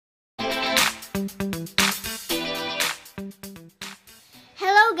Hello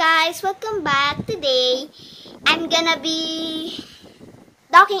guys, welcome back. Today, I'm gonna be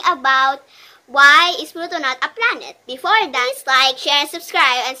talking about why is Pluto not a planet. Before that, please like, share, and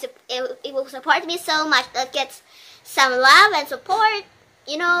subscribe, and it will support me so much. That gets some love and support,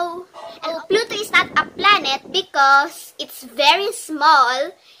 you know. And Pluto is not a planet because it's very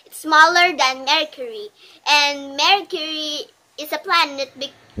small. It's smaller than Mercury, and Mercury is a planet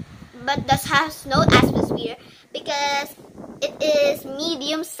but thus has no atmosphere because it is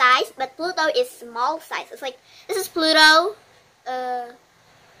medium size, but Pluto is small size. It's like, this is Pluto.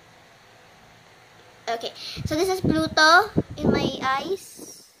 Okay, so this is Pluto in my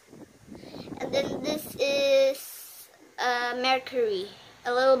eyes, and then this is Mercury,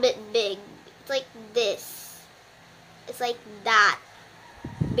 a little bit big. It's like this. It's like that,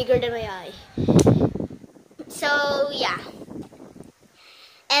 bigger than my eye. So yeah,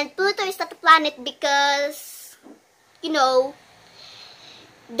 and Pluto is not a planet because, you know,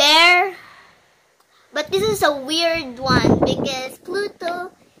 but this is a weird one because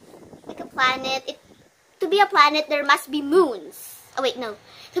Pluto, like a planet, to be a planet there must be moons. Oh wait, no.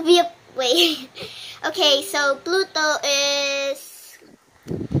 Okay, so Pluto is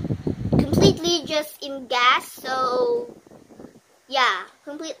completely just in gas, so yeah,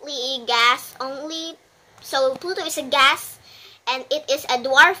 completely gas only. So Pluto is a gas, and it is a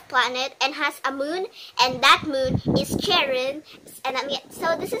dwarf planet and has a moon, and that moon is Charon. And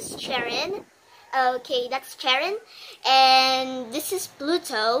so this is Charon. Okay, that's Charon, and this is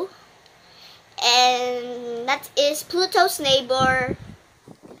Pluto, and that is Pluto's neighbor.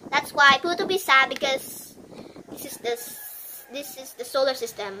 That's why Pluto be sad, because this is the solar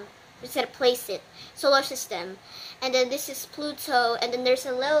system. We're just gonna place it, solar system, and then this is Pluto, and then there's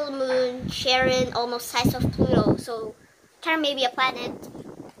a little moon, Charon, almost size of Pluto. So Charon may be a planet.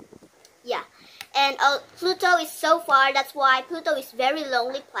 Yeah, and Pluto is so far. That's why Pluto is very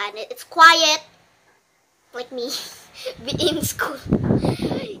lonely planet. It's quiet, like me, in school.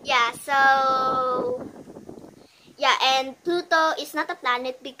 Yeah, so yeah, and Pluto is not a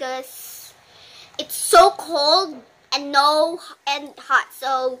planet because it's so cold and hot.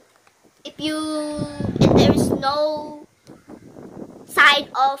 So if there is no side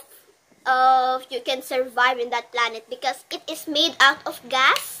of you can survive in that planet because it is made out of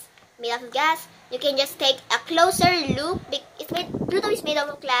gas. You can just take a closer look. Pluto is made out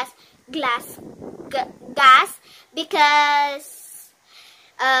of gas because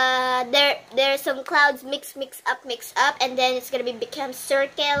there's some clouds mix up, and then it's gonna become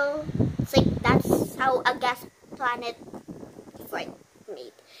circle. It's like, that's how a gas planet is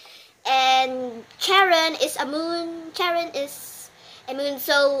made. And Charon is a moon.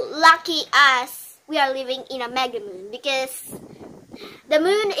 So lucky us, we are living in a mega moon because the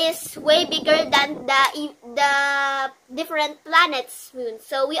moon is way bigger than the different planets' moon.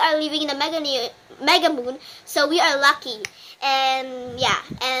 So we are living in a mega moon. So we are lucky. And yeah,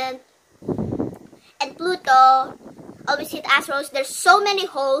 and Pluto always hit asteroids. There's so many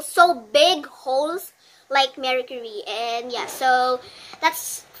holes, so big holes like Mercury. And yeah, so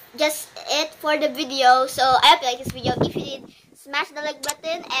that's just it for the video. So I hope you like this video. If you did, smash the like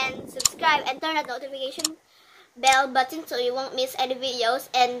button and subscribe and turn on the notification bell button so you won't miss any videos,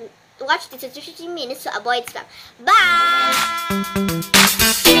 and watch this in 15 minutes to avoid spam. Bye!